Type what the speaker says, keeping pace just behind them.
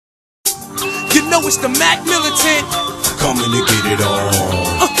know it's the MacMalitant. Coming to get it on.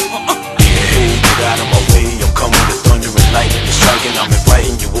 Hey, get out of my way, I'm coming to thunder and lightning and striking. I'm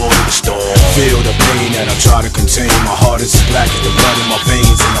inviting you all to the storm. Feel the pain that I try to contain. My heart is as black as the blood in my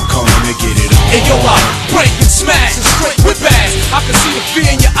veins, and I'm coming to get it on. Hey yo, I break and smash and straight with bass. I can see the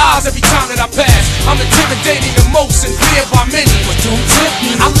fear in your eyes every time that I pass. I'm intimidating the most and feared by many, but don't tempt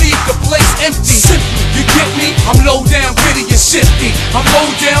me. I leave the place empty. Simply, you get me? I'm low down, gritty and shifty. I'm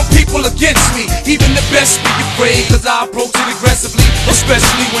low down, people against me. Even the best be afraid, cause I approach it aggressively,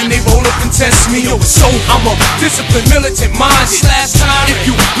 especially when they roll up and test me. Yo, so I'm a disciplined, militant minded slash tyrant. If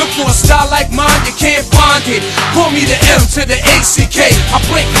you look for a style like mine, you can't find it. Call me the M to the ACK. I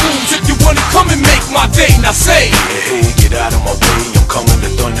break rules. If you wanna come and make my day, now say, hey, get out of my way, I'm coming to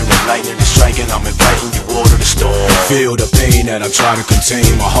thunder and lightning and striking. I'm inviting you all to the storm. Feel the pain that I try to contain.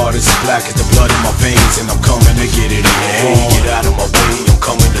 My heart is as black as the blood in my veins, and I'm coming to get it on. Hey, get out of my way, I'm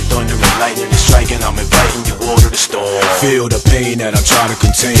coming to thunder and lightning and striking. I'm inviting you all to the storm. Feel the pain that I try to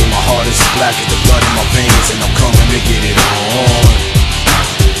contain. My heart is as black as the blood in my veins, and I'm coming to get it on.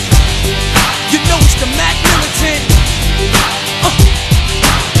 You know it's the MacMalitant.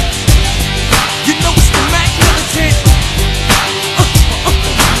 You know it's the MacMalitant.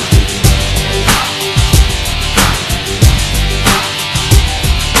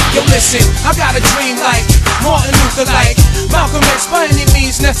 Yo, listen, I got a dream like Martin Luther, like Malcolm X, by any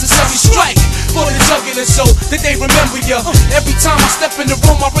means necessary. Strike for the jugular so that they remember ya. Every time I step in the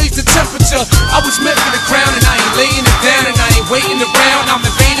room, I raise the temperature. I was meant for the crown, and I ain't laying it down, and I ain't waiting around. I'm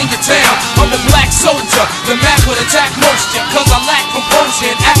invading your town. I'm the black soldier, the Mac would attack most ya, cause I lack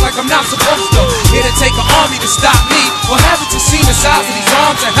composure and act like I'm not supposed to. It'll take an army to stop me. Well, haven't you seen the size of these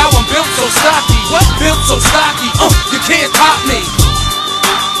arms and how I'm built so stocky? What? Built so stocky? You can't top me.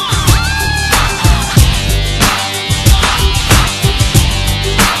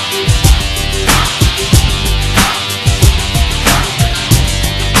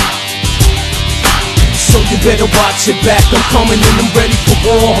 So you better watch your back, I'm coming and I'm ready for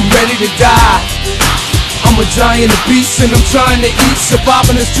war, I'm ready to die. I'm a giant, a beast, and I'm trying to eat.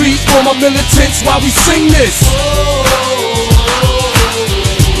 Surviving the streets for my militants while we sing this.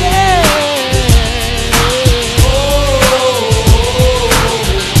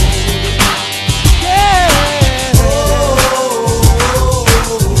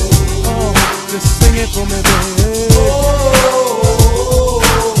 Just sing it for me, baby.